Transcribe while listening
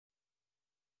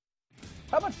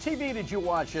How much TV did you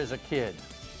watch as a kid?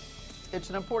 It's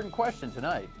an important question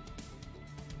tonight.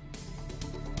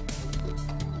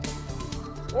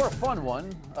 Or a fun one,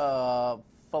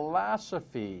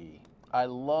 philosophy. I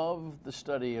love the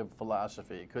study of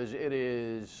philosophy because it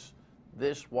is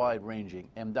this wide-ranging.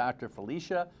 And Dr.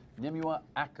 Felicia Nimue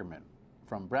Ackerman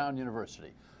from Brown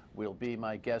University will be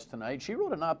my guest tonight. She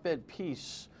wrote an op-ed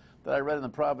piece that I read in the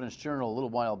Providence Journal a little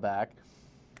while back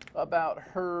about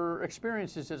her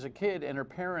experiences as a kid and her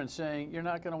parents saying, you're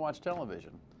not going to watch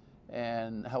television,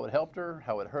 and how it helped her,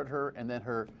 how it hurt her, and then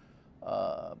her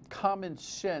common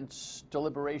sense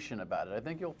deliberation about it. I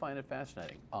think you'll find it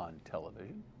fascinating on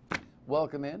television.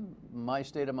 Welcome in. My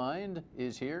State of Mind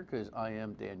is here because I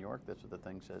am Dan York. That's what the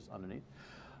thing says underneath.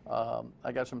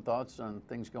 I got some thoughts on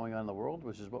things going on in the world,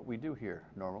 which is what we do here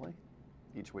normally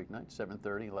each weeknight,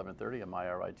 7:30, 11:30 on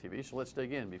MyRI TV. So let's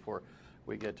dig in before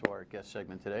we get to our guest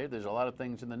segment today. There's a lot of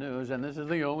things in the news, and this is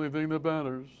the only thing that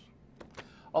matters.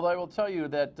 Although I will tell you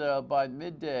that by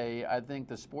midday, I think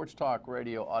the sports talk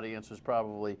radio audience was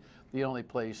probably the only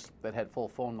place that had full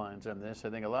phone lines on this. I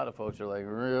think a lot of folks are like,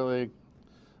 really?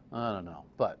 I don't know.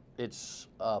 But it's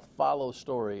a follow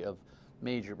story of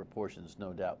major proportions,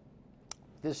 no doubt.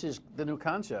 This is the new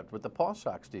concept with the Paw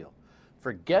Sox deal.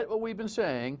 Forget what we've been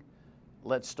saying.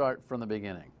 Let's start from the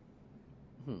beginning.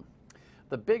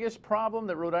 The biggest problem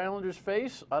that Rhode Islanders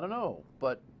face, I don't know,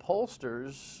 but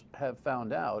pollsters have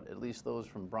found out, at least those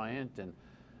from Bryant and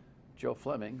Joe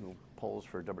Fleming, who polls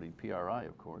for WPRI,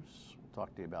 of course. We'll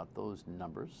talk to you about those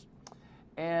numbers.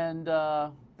 And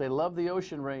they love the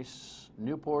ocean race.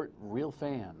 Newport, real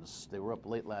fans. They were up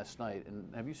late last night.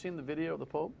 And have you seen the video of the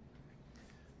Pope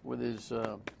with his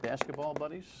basketball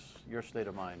buddies? Your state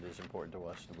of mind is important to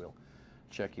us, and we'll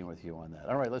check in with you on that.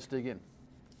 All right, let's dig in.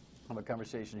 Have a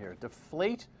conversation here.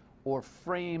 Deflate or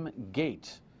frame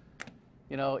gate.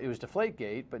 You know, it was Deflate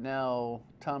Gate, but now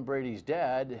Tom Brady's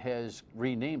dad has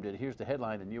renamed it. Here's the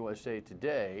headline in USA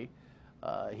Today.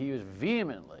 He was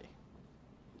vehemently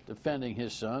defending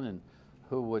his son, and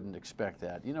who wouldn't expect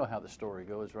that? You know how the story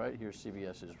goes, right? Here's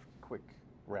CBS's quick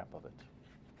wrap of it.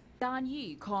 Don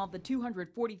Yee called the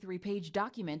 243-page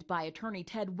document by attorney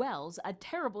Ted Wells a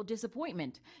terrible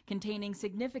disappointment, containing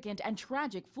significant and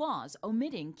tragic flaws,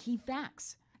 omitting key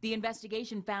facts. The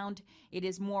investigation found it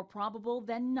is more probable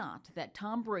than not that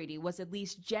Tom Brady was at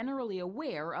least generally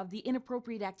aware of the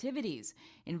inappropriate activities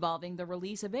involving the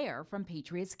release of air from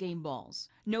Patriots game balls.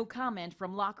 No comment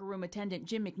from locker room attendant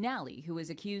Jim McNally, who is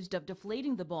accused of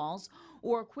deflating the balls,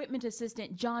 or equipment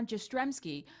assistant John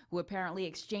Jastrzemski, who apparently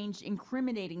exchanged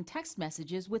incriminating text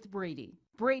messages with Brady.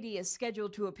 Brady is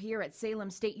scheduled to appear at Salem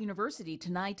State University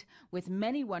tonight, with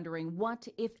many wondering what,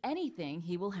 if anything,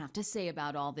 he will have to say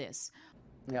about all this.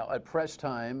 Now, at press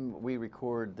time, we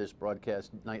record this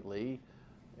broadcast nightly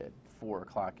at 4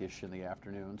 o'clock-ish in the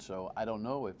afternoon, so I don't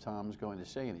know if Tom's going to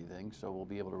say anything, so we'll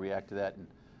be able to react to that in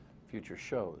future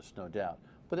shows, no doubt.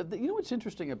 But you know what's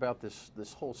interesting about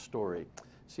this whole story,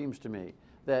 seems to me,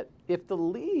 that if the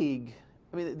league,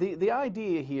 I mean, the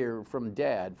idea here from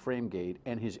Dad, Framegate,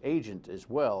 and his agent as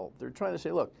well, they're trying to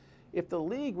say, look, if the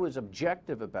league was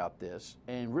objective about this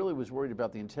and really was worried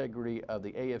about the integrity of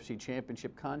the AFC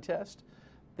Championship contest,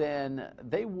 then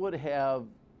they would have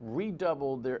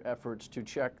redoubled their efforts to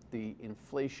check the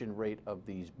inflation rate of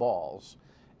these balls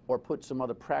or put some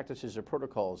other practices or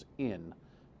protocols in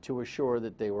to assure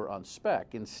that they were on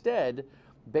spec. Instead,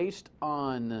 based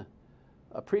on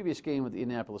a previous game with the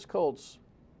Indianapolis Colts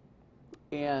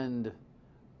and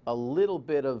a little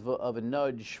bit of a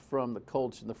nudge from the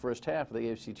Colts in the first half of the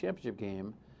AFC Championship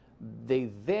game,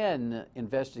 they then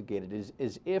investigated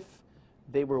as if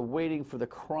they were waiting for the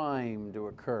crime to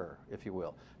occur, if you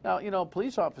will. Now, you know,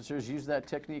 police officers use that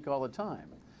technique all the time,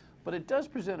 but it does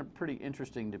present a pretty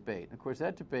interesting debate. Of course,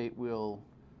 that debate will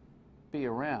be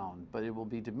around, but it will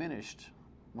be diminished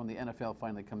when the NFL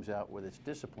finally comes out with its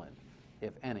discipline,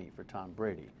 if any, for Tom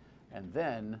Brady. And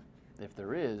then, if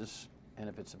there is, and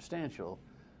if it's substantial,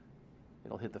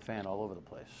 it'll hit the fan all over the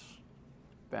place.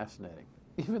 Fascinating.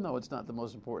 Even though it's not the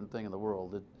most important thing in the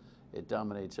world, it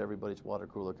dominates everybody's water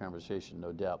cooler conversation,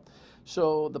 no doubt.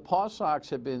 So the Paw Sox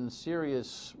have been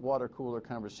serious water cooler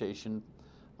conversation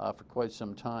for quite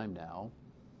some time now.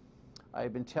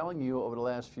 I've been telling you over the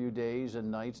last few days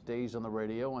and nights, days on the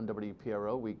radio on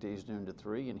WPRO, weekdays noon to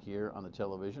 3, and here on the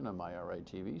television on MyRI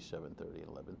TV, 7:30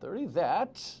 and 11:30,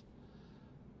 that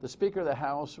the Speaker of the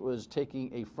House was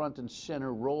taking a front and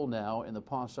center role now in the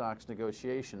Paw Sox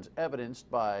negotiations,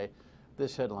 evidenced by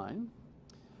this headline.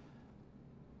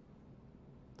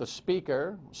 The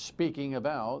Speaker speaking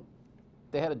about,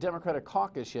 they had a Democratic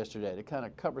caucus yesterday to kind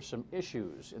of cover some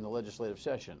issues in the legislative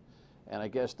session. And I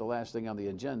guess the last thing on the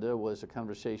agenda was a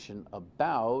conversation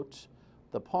about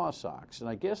the Paw Sox. And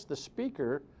I guess the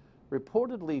speaker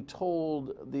reportedly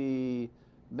told the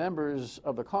members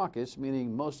of the caucus,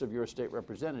 meaning most of your state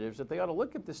representatives, that they ought to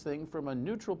look at this thing from a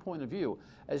neutral point of view,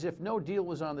 as if no deal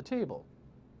was on the table.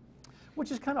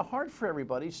 Which is kind of hard for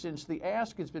everybody, since the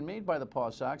ask has been made by the Paw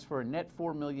Sox for a net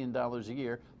 $4 million a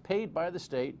year paid by the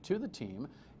state to the team,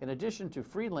 in addition to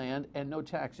free land and no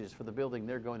taxes for the building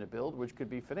they're going to build, which could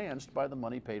be financed by the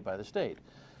money paid by the state.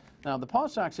 Now, the Paw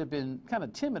Sox have been kind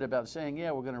of timid about saying,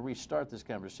 yeah, we're going to restart this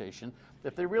conversation.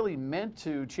 If they really meant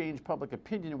to change public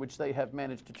opinion, which they have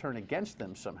managed to turn against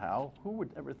them somehow, who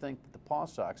would ever think that the Paw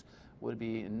Sox would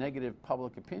be in negative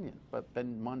public opinion? But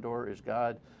Ben Mondor is,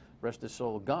 God rest his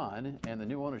soul, gone, and the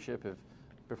new ownership have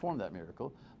performed that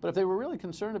miracle. But if they were really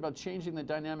concerned about changing the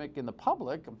dynamic in the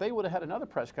public, they would have had another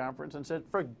press conference and said,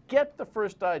 forget the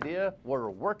first idea, we're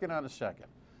working on a second.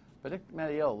 But Nick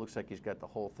Mattiello looks like he's got the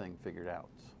whole thing figured out.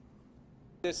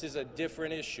 This is a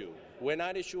different issue. We're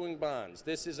not issuing bonds.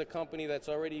 This is a company that's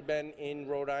already been in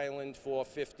Rhode Island for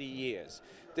 50 years.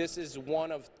 This is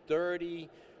one of 30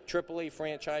 AAA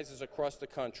franchises across the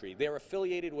country. They're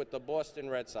affiliated with the Boston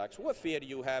Red Sox. What fear do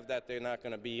you have that they're not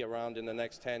going to be around in the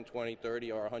next 10, 20,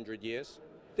 30, or 100 years?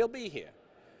 They'll be here.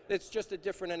 It's just a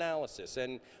different analysis,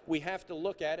 and we have to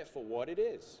look at it for what it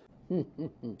is.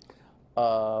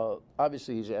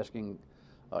 Obviously, he's answering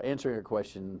a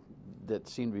question that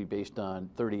seemed to be based on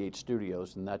 38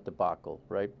 studios and that debacle,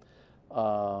 right?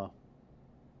 I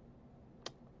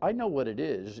know what it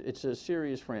is. It's a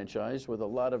serious franchise with a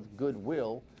lot of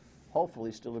goodwill,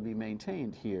 hopefully still to be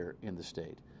maintained here in the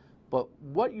state. But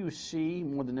what you see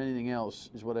more than anything else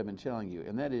is what I've been telling you,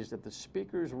 and that is that the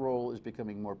speaker's role is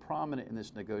becoming more prominent in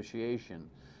this negotiation.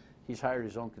 He's hired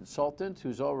his own consultant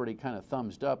who's already kind of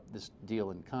thumbs up this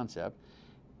deal in concept.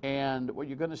 And what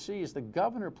you're going to see is the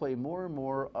governor play more and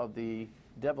more of the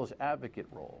devil's advocate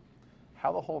role.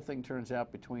 How the whole thing turns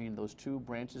out between those two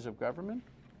branches of government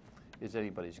is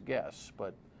anybody's guess.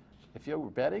 But if you were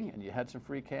betting and you had some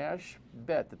free cash,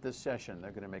 bet that this session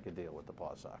they're going to make a deal with the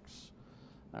Paw Sox.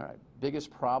 All right,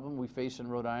 biggest problem we face in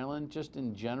Rhode Island, just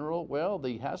in general, well,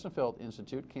 the Hassenfeld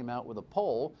Institute came out with a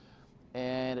poll,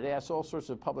 and it asked all sorts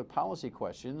of public policy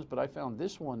questions, but I found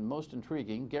this one most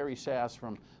intriguing. Gary Sass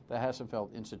from the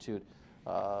Hassenfeld Institute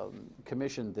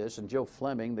commissioned this, and Joe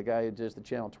Fleming, the guy who does the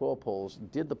Channel 12 polls,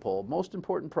 did the poll. Most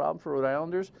important problem for Rhode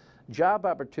Islanders, job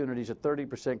opportunities at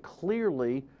 30%,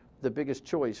 clearly the biggest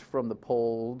choice from the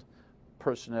polled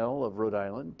personnel of Rhode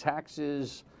Island.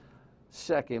 Taxes,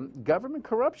 second. Government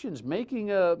corruption's making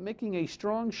a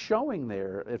strong showing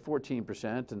there at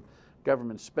 14%, and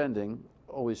government spending,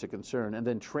 always a concern. And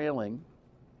then trailing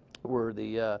were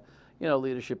the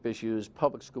leadership issues,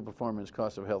 public school performance,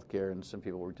 cost of health care, and some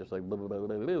people were just like, blah, blah, blah,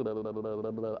 blah, blah, blah, blah,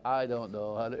 blah, blah. I don't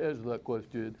know how to answer that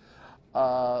question.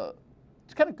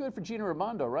 It's kind of good for Gina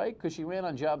Raimondo, right? Because she ran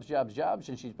on jobs, jobs, jobs,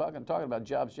 and she's talking about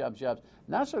jobs, jobs, jobs.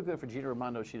 Not so good for Gina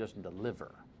Raimondo if she doesn't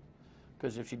deliver.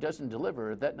 Because if she doesn't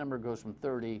deliver, that number goes from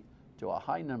 30 to a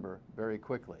high number very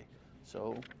quickly.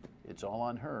 So it's all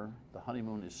on her. The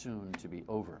honeymoon is soon to be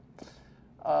over.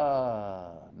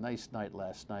 Nice night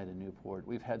last night in Newport.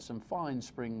 We've had some fine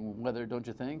spring weather, don't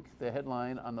you think? The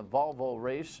headline on the Volvo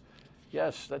race,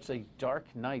 yes, that's a dark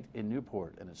night in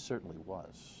Newport, and it certainly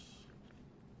was.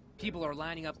 People are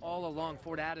lining up all along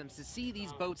Fort Adams to see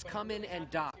these boats come in and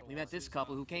dock. We met this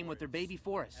couple who came with their baby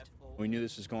Forrest. We knew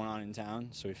this was going on in town,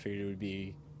 so we figured it would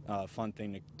be a fun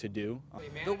thing to do.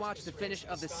 They'll watch the finish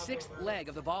of the 6th leg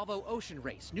of the Volvo Ocean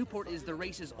Race. Newport is the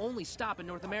race's only stop in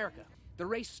North America. The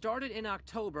race started in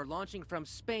October, launching from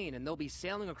Spain, and they'll be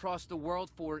sailing across the world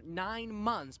for 9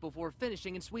 months before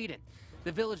finishing in Sweden.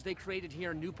 The village they created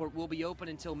here in Newport will be open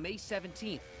until May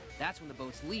 17th. That's when the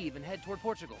boats leave and head toward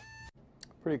Portugal.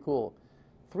 Pretty cool.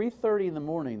 3:30 in the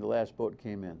morning, the last boat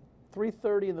came in.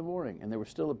 3:30 in the morning, and there was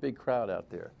still a big crowd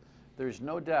out there. There's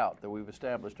no doubt that we've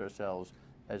established ourselves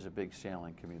as a big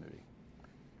sailing community.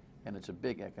 And it's a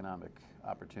big economic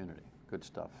opportunity. Good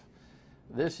stuff.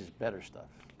 This is better stuff.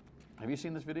 Have you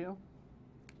seen this video?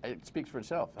 It speaks for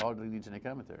itself. It hardly needs any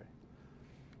commentary.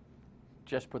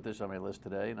 Just put this on my list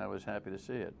today, and I was happy to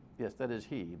see it. Yes, that is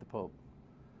he, the Pope.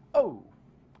 Oh,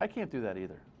 I can't do that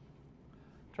either.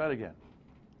 Try it again.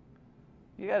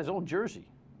 He got his own jersey.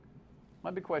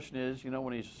 My big question is,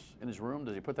 when he's in his room,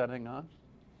 does he put that thing on?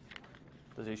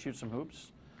 Does he shoot some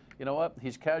hoops? You know what?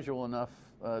 He's casual enough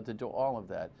to do all of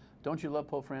that. Don't you love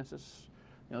Pope Francis?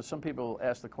 Some people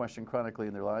ask the question chronically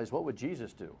in their lives, what would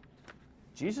Jesus do?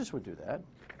 Jesus would do that,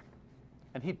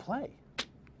 and he'd play.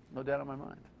 No doubt in my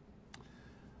mind.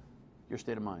 Your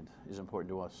state of mind is important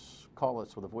to us. Call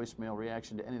us with a voicemail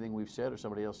reaction to anything we've said or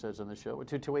somebody else says on the show at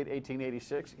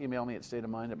 228-1886. Email me at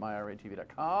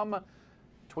stateofmind@myratv.com.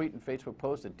 Tweet and Facebook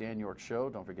post at Dan York Show.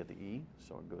 Don't forget the E,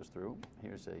 so it goes through.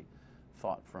 Here's a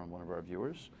thought from one of our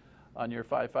viewers. On your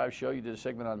 5-5 show, you did a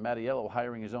segment on Mattiello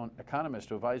hiring his own economist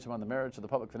to advise him on the merits of the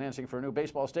public financing for a new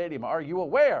baseball stadium. Are you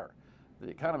aware the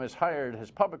economist hired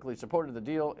has publicly supported the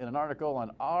deal in an article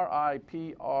on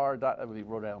RIPR. That would be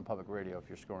Rhode Island Public Radio if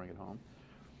you're scoring at home.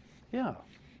 Yeah,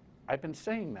 I've been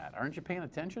saying that. Aren't you paying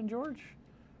attention, George?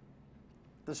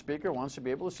 The speaker wants to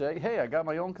be able to say, hey, I got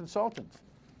my own consultant,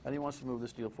 and he wants to move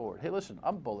this deal forward. Hey, listen,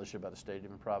 I'm bullish about a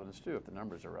stadium in Providence, too, if the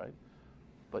numbers are right.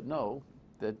 But know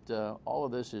that all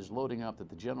of this is loading up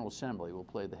that the General Assembly will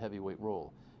play the heavyweight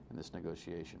role in this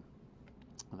negotiation.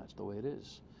 And that's the way it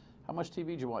is. How much TV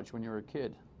did you watch when you were a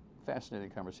kid? Fascinating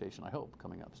conversation, I hope,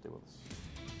 coming up. Stay with us.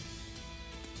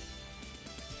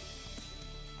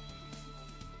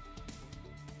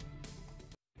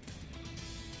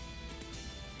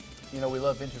 You know, we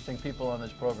love interesting people on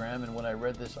this program, and when I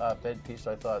read this op-ed piece,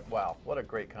 I thought, wow, what a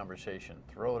great conversation.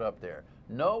 Throw it up there.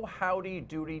 No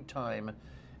howdy-doody time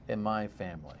in my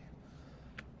family.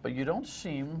 But you don't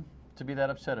seem to be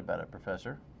that upset about it,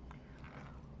 Professor.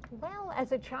 Well,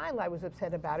 as a child, I was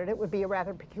upset about it. It would be a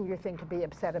rather peculiar thing to be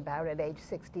upset about at age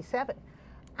 67.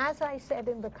 As I said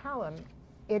in the column,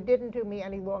 it didn't do me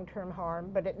any long-term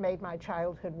harm, but it made my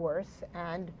childhood worse.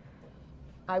 And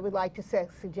I would like to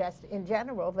suggest in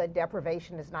general that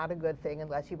deprivation is not a good thing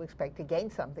unless you expect to gain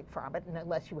something from it, and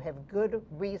unless you have good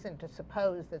reason to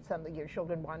suppose that something your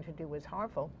children want to do is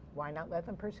harmful. Why not let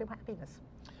them pursue happiness?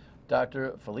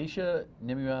 Dr. Felicia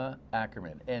Nimue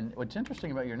Ackerman. And what's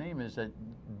interesting about your name is that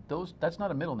that's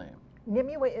not a middle name.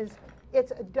 Nimue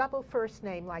it's a double first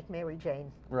name like Mary Jane.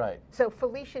 Right. So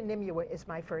Felicia Nimue is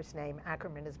my first name,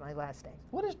 Ackerman is my last name.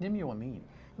 What does Nimue mean?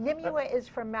 Nimue is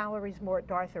from Mallory's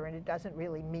Mort Arthur, and it doesn't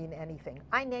really mean anything.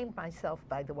 I named myself,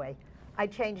 by the way. I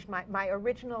changed my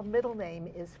original middle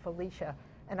name is Felicia,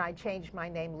 and I changed my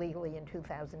name legally in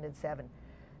 2007.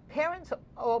 Parents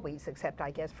always, except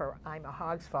I guess for I'm a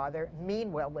hog's father,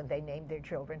 mean well when they name their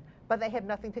children, but they have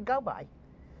nothing to go by.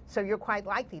 So you're quite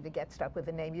likely to get stuck with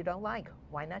a name you don't like.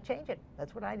 Why not change it?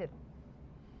 That's what I did.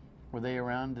 Were they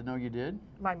around to know you did?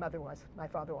 My mother was. My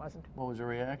father wasn't. What was her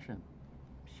reaction?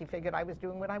 She figured I was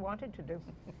doing what I wanted to do.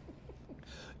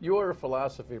 You're a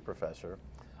philosophy professor.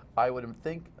 I would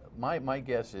think, my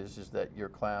guess is that your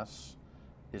class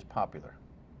is popular.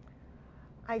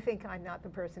 I think I'm not the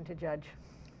person to judge.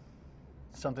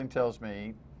 Something tells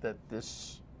me that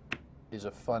this is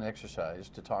a fun exercise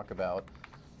to talk about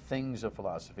things of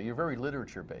philosophy. You're very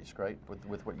literature-based, right,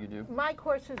 with what you do? My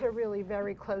courses are really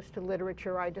very close to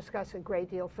literature. I discuss a great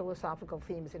deal philosophical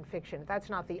themes in fiction. That's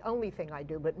not the only thing I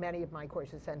do, but many of my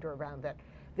courses center around that.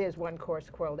 There's one course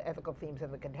called Ethical Themes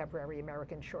in the Contemporary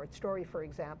American Short Story, for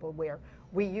example, where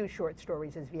we use short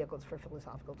stories as vehicles for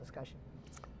philosophical discussion.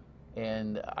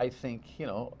 And I think, you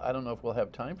know, I don't know if we'll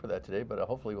have time for that today, but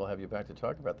hopefully we'll have you back to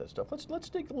talk about that stuff. Let's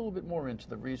dig a little bit more into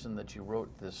the reason that you wrote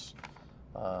this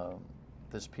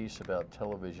this piece about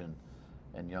television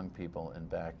and young people and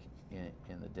back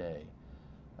in the day.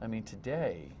 I mean,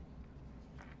 today,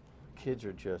 kids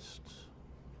are just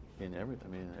in everything.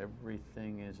 I mean,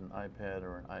 everything is an iPad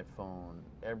or an iPhone.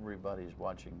 Everybody's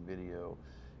watching video.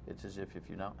 It's as if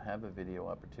you don't have a video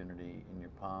opportunity in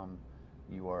your palm,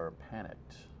 you are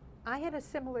panicked. I had a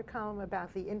similar column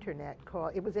about the internet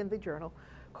it was in the journal,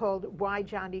 called Why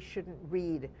Johnny Shouldn't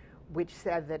Read, which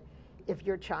said that if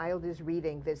your child is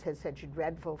reading, this has such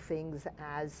dreadful things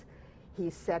as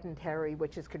he's sedentary,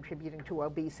 which is contributing to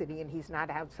obesity, and he's not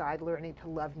outside learning to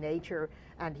love nature,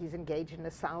 and he's engaged in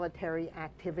a solitary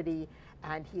activity,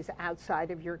 and he's outside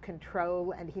of your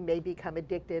control, and he may become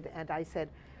addicted. And I said,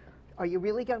 are you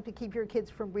really going to keep your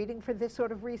kids from reading for this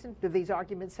sort of reason? Do these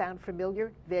arguments sound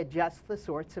familiar? They're just the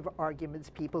sorts of arguments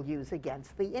people use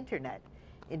against the internet.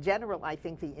 In general, I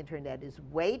think the internet is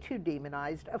way too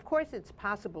demonized. Of course, it's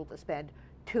possible to spend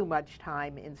too much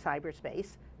time in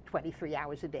cyberspace, 23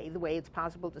 hours a day, the way it's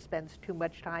possible to spend too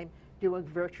much time doing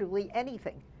virtually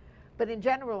anything. But in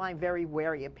general, I'm very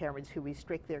wary of parents who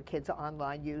restrict their kids'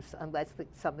 online use unless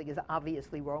something is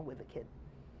obviously wrong with the kid.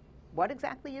 What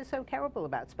exactly is so terrible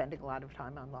about spending a lot of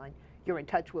time online? You're in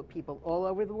touch with people all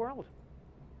over the world.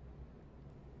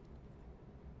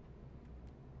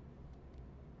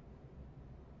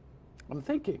 I'm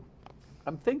thinking.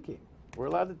 We're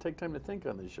allowed to take time to think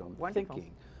on this show.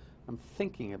 I'm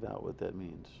thinking about what that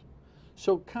means.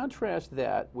 So contrast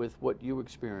that with what you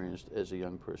experienced as a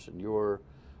young person. Your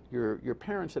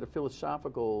parents had a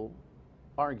philosophical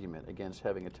argument against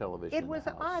having a television It in was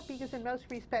the house. odd because in most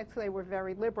respects they were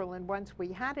very liberal, and once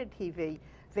we had a TV,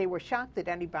 they were shocked that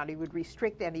anybody would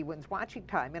restrict anyone's watching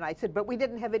time. And I said, but we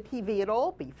didn't have a TV at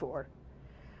all before.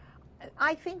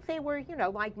 I think they were, you know,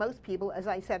 like most people, as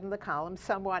I said in the column,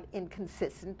 somewhat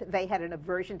inconsistent. They had an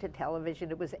aversion to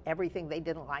television. It was everything they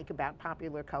didn't like about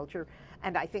popular culture.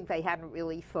 And I think they hadn't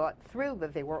really thought through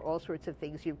that there were all sorts of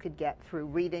things you could get through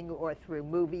reading or through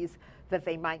movies that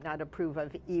they might not approve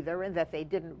of either, and that they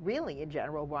didn't really, in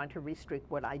general, want to restrict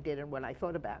what I did and what I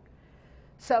thought about.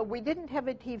 So we didn't have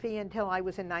a TV until I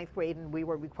was in 9th grade, and we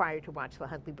were required to watch the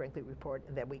Huntley-Brinkley Report,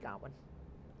 and then we got one.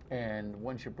 And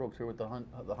once you broke through with the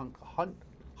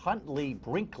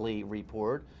Huntley-Brinkley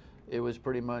Report, it was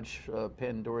pretty much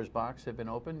Pandora's box had been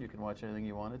opened. You can watch anything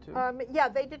you wanted to. Yeah,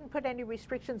 they didn't put any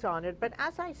restrictions on it. But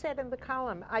as I said in the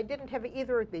column, I didn't have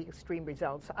either of the extreme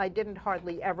results. I didn't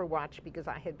hardly ever watch because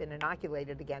I had been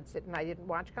inoculated against it, and I didn't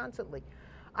watch constantly.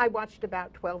 I watched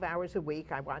about 12 hours a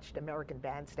week. I watched American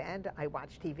Bandstand. I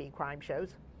watched TV crime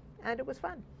shows, and it was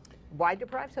fun. Why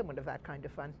deprive someone of that kind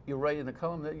of fun? You write in the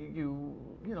column that you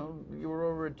were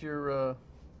over at your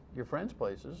friends'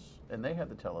 places, and they had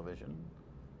the television.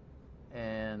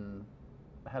 And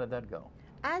how did that go?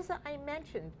 As I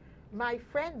mentioned, my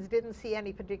friends didn't see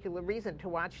any particular reason to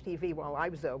watch TV while I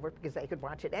was over because they could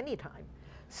watch it any time.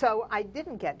 So I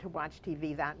didn't get to watch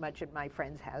TV that much at my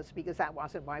friend's house because that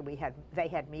wasn't why they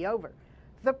had me over.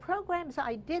 The programs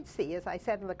I did see, as I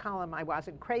said in the column, I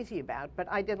wasn't crazy about, but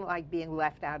I didn't like being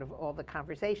left out of all the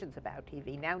conversations about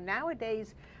TV. Now,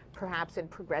 nowadays, perhaps in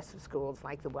progressive schools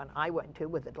like the one I went to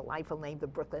with the delightful name, the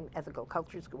Brooklyn Ethical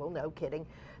Culture School, no kidding,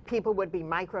 people would be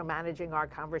micromanaging our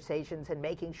conversations and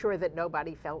making sure that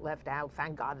nobody felt left out.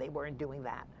 Thank God they weren't doing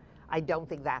that. I don't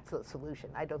think that's the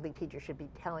solution. I don't think teachers should be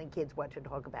telling kids what to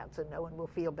talk about so no one will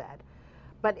feel bad.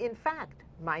 But in fact,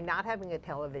 my not having a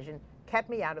television kept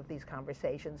me out of these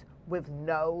conversations with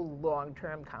no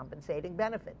long-term compensating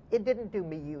benefit. It didn't do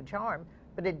me huge harm,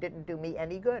 but it didn't do me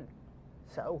any good.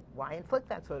 So why inflict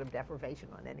that sort of deprivation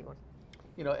on anyone?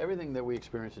 You know, everything that we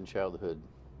experience in childhood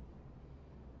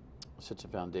sets a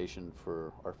foundation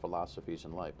for our philosophies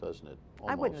in life, doesn't it?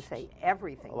 Almost. I wouldn't say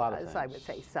everything does. I would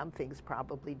things. say some things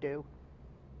probably do.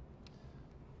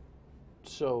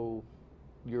 So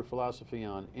your philosophy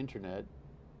on internet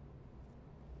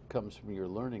comes from your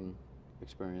learning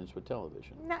experience with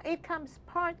television. No, it comes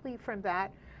partly from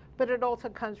that, but it also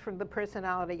comes from the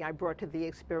personality I brought to the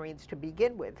experience to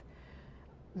begin with.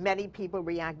 Many people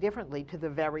react differently to the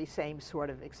very same sort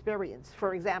of experience.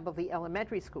 For example, the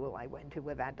elementary school I went to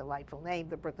with that delightful name,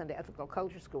 the Brooklyn Ethical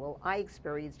Culture School, I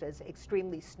experienced as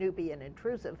extremely snoopy and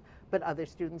intrusive, but other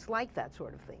students like that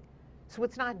sort of thing. So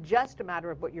it's not just a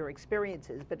matter of what your experience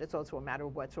is, but it's also a matter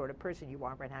of what sort of person you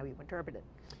are and how you interpret it.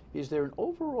 Is there an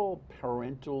overall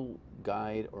parental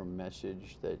guide or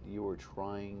message that you are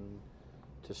trying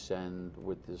to send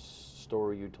with this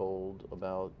story you told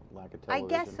about lack of television?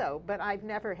 I guess so, but I've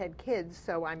never had kids,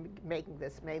 so I'm making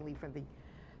this mainly from the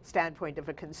standpoint of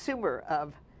a consumer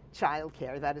of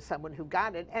childcare, that is someone who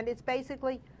got it, and it's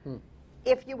basically,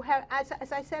 if you have,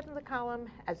 as I said in the column,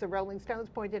 as the Rolling Stones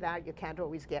pointed out, you can't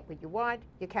always get what you want,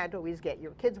 you can't always get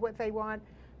your kids what they want,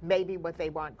 maybe what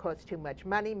they want costs too much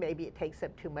money, maybe it takes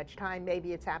up too much time,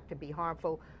 maybe it's apt to be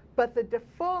harmful, but the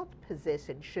default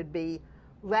position should be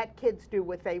let kids do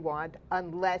what they want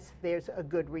unless there's a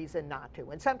good reason not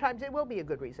to. And sometimes it will be a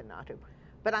good reason not to.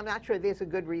 But I'm not sure there's a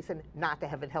good reason not to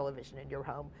have a television in your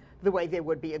home, the way there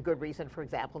would be a good reason, for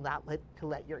example, not to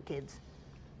let your kids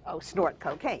snort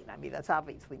cocaine. I mean, that's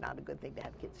obviously not a good thing to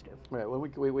have kids do. Right. Well,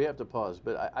 we have to pause,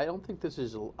 but I don't think this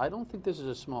is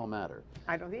a small matter.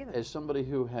 I don't either. As somebody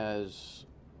who has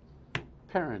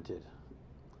parented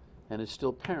and is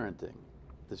still parenting,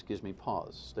 this gives me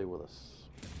pause. Stay with us.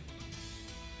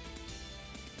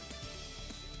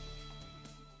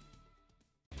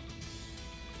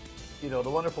 You know,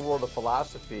 the wonderful world of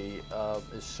philosophy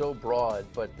is so broad,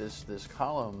 but this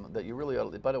column that you really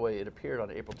ought to, by the way, it appeared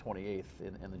on April 28th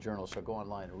in the journal, so go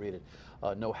online and read it.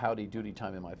 No howdy doody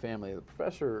time in my family. The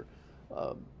professor,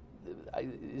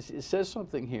 it says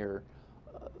something here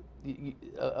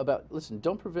about, listen,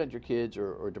 don't prevent your kids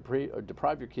or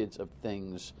deprive your kids of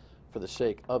things for the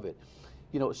sake of it.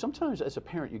 You know, sometimes as a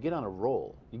parent, you get on a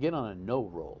roll. You get on a no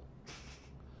roll.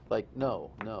 Like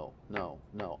no.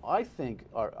 I think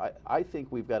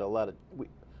we've got a lot of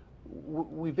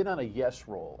we've been on a yes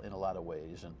roll in a lot of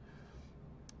ways, and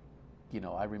you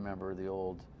know, I remember the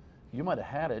old, you might have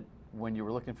had it when you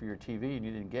were looking for your TV and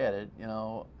you didn't get it. You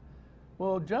know,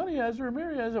 Well, Johnny has it or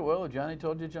Mary has it. Well, Johnny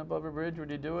told you to jump over a bridge,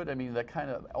 would you do it? I mean, that kind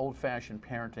of old-fashioned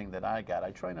parenting that I got. I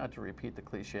try not to repeat the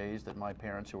cliches that my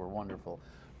parents, who were wonderful,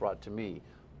 brought to me.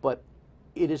 But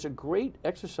it is a great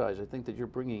exercise, I think, that you're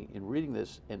bringing in reading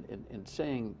this and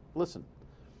saying, listen,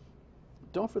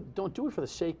 don't do it for the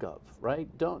sake of, right?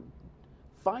 Don't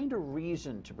find a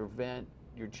reason to prevent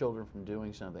your children from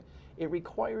doing something. It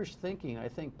requires thinking. I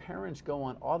think parents go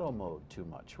on auto mode too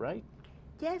much, right?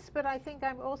 Yes, but I think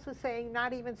I'm also saying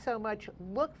not even so much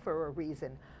look for a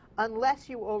reason. Unless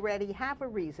you already have a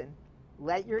reason,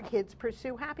 let your kids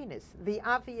pursue happiness. The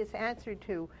obvious answer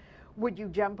to, would you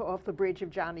jump off the bridge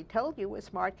if Johnny told you, a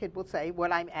smart kid will say,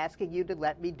 what I'm asking you to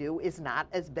let me do is not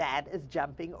as bad as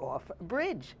jumping off a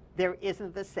bridge. There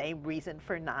isn't the same reason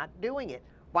for not doing it.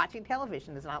 Watching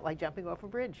television is not like jumping off a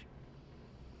bridge.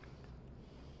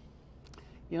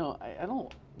 You know, I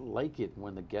don't like it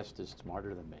when the guest is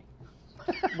smarter than me.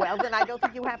 Well, then I don't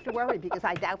think you have to worry, because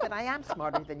I doubt that I am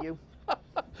smarter than you.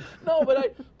 No,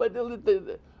 but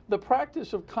the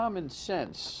practice of common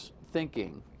sense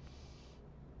thinking,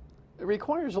 it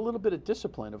requires a little bit of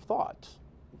discipline of thought,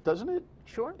 doesn't it?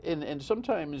 Sure. And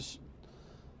sometimes,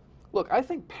 look, I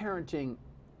think parenting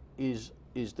is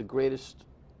the greatest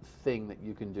thing that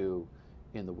you can do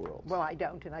in the world. Well, I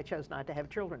don't, and I chose not to have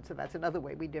children, so that's another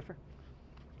way we differ.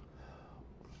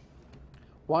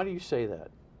 Why do you say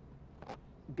that?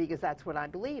 Because that's what I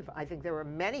believe. I think there are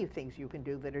many things you can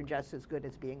do that are just as good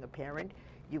as being a parent.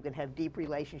 You can have deep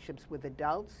relationships with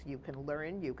adults. You can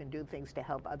learn. You can do things to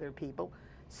help other people.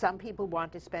 Some people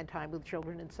want to spend time with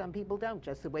children and some people don't,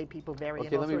 just the way people vary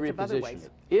in all sorts of other ways.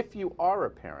 If you are a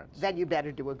parent, then you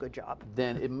better do a good job.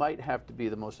 Then it might have to be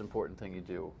the most important thing you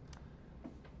do.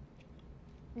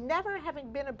 Never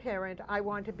having been a parent, I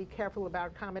want to be careful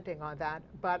about commenting on that,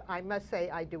 but I must say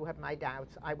I do have my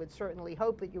doubts. I would certainly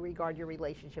hope that you regard your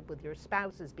relationship with your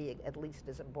spouse as being at least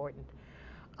as important.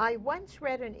 I once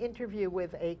read an interview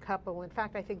with a couple, in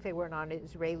fact I think they were on an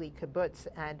Israeli kibbutz,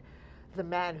 and the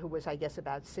man, who was I guess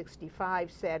about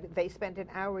 65, said they spent an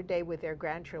hour a day with their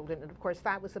grandchildren, and of course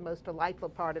that was the most delightful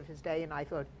part of his day, and I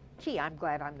thought, gee, I'm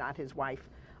glad I'm not his wife.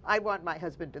 I want my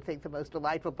husband to think the most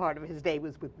delightful part of his day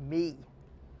was with me.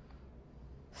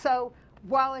 So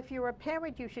while if you're a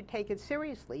parent you should take it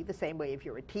seriously, the same way if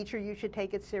you're a teacher you should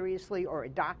take it seriously, or a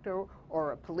doctor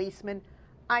or a policeman,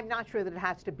 I'm not sure that it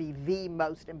has to be the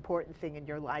most important thing in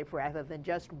your life rather than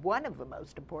just one of the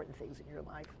most important things in your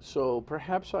life. So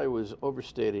perhaps I was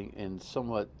overstating and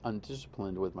somewhat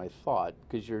undisciplined with my thought,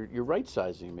 because you're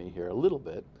right-sizing me here a little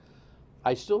bit.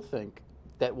 I still think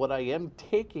that what I am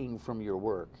taking from your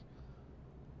work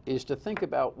is to think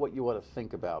about what you want to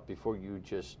think about before you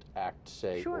just act,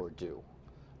 say, sure, or do.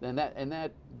 And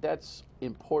that's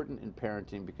important in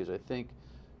parenting, because I think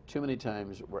too many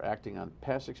times we're acting on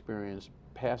past experience,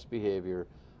 past behavior,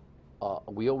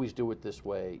 we always do it this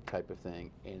way type of thing,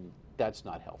 and that's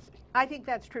not healthy. I think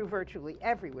that's true virtually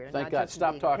everywhere. Thank God.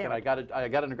 Stop talking. I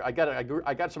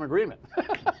got some agreement.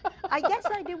 I guess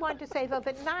I do want to say, though,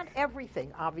 that not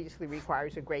everything obviously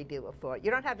requires a great deal of thought.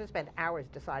 You don't have to spend hours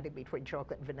deciding between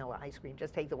chocolate and vanilla ice cream.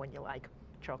 Just take the one you like,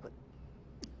 chocolate.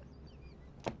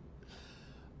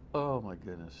 Oh, my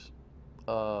goodness.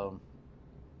 You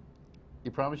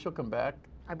promise you'll come back?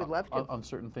 I would love to. On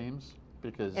certain themes?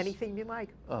 Because anything you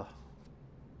like.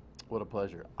 What a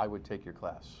pleasure. I would take your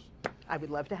class. I would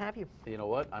love to have you. You know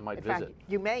what? I might in visit. Fact,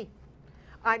 you may.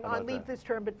 I'm on leave that? this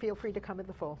term, but feel free to come in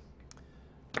the fall.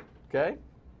 Okay?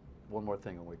 One more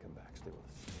thing when we come back. Stay with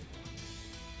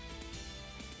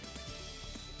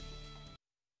us.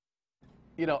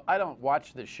 You know, I don't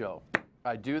watch this show.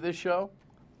 I do this show.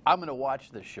 I'm going to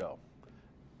watch this show.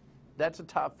 That's a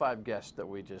top 5 guest that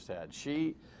we just had.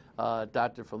 She,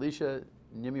 Dr. Felicia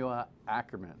Nimue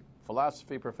Ackerman,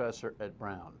 philosophy professor at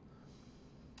Brown.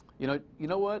 You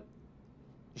know what?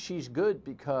 She's good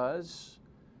because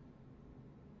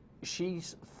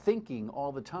she's thinking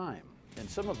all the time. And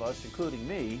some of us, including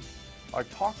me, are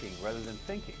talking rather than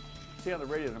thinking. See you on the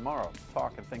radio tomorrow.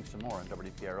 Talk and think some more on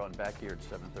WPRO and back here at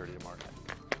 7:30 tomorrow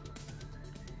night.